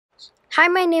Hi,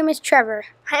 my name is Trevor.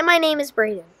 Hi, my name is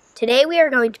Brayden. Today we are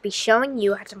going to be showing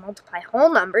you how to multiply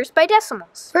whole numbers by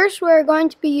decimals. First, we are going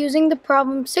to be using the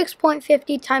problem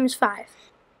 6.50 times 5.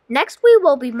 Next, we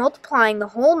will be multiplying the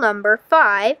whole number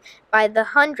 5 by the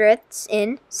hundredths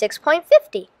in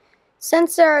 6.50.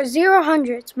 Since there are 0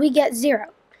 hundredths, we get 0.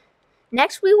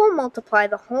 Next, we will multiply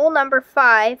the whole number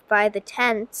 5 by the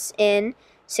tenths in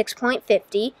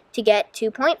 6.50 to get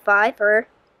 2.5 or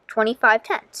 25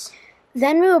 tenths.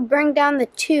 Then we will bring down the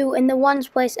 2 in the ones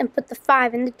place and put the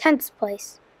 5 in the tenths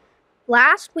place.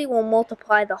 Last, we will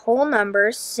multiply the whole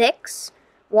numbers 6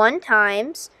 1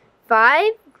 times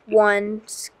 5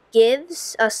 ones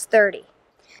gives us 30.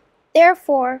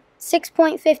 Therefore,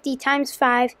 6.50 times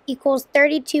 5 equals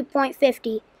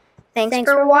 32.50.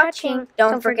 Thanks for watching.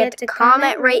 Don't forget to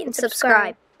comment, rate, and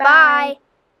subscribe. Bye!